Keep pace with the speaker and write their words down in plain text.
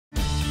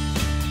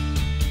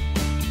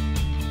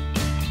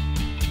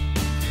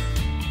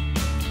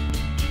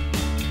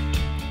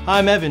Hi,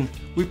 I'm Evan.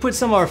 We put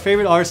some of our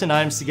favorite artisan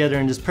items together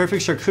in this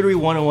perfect Charcuterie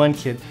 101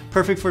 kit,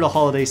 perfect for the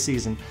holiday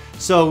season.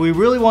 So we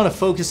really want to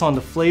focus on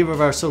the flavor of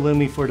our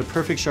salumi for the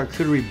perfect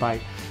charcuterie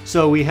bite.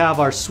 So we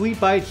have our sweet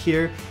bite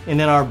here and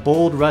then our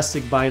bold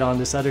rustic bite on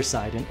this other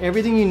side. And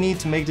everything you need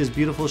to make this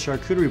beautiful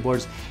charcuterie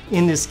boards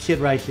in this kit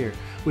right here.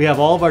 We have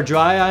all of our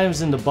dry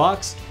items in the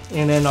box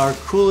and then our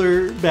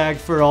cooler bag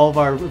for all of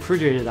our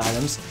refrigerated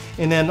items.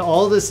 And then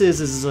all this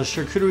is a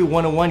Charcuterie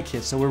 101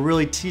 kit, so we're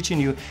really teaching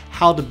you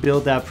how to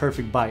build that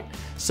perfect bite.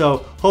 So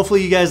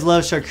hopefully you guys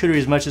love charcuterie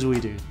as much as we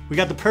do. We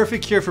got the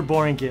perfect cure for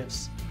boring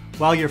gifts.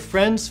 Wow your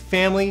friends,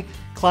 family,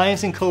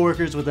 clients, and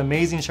coworkers with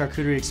amazing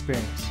charcuterie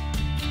experience.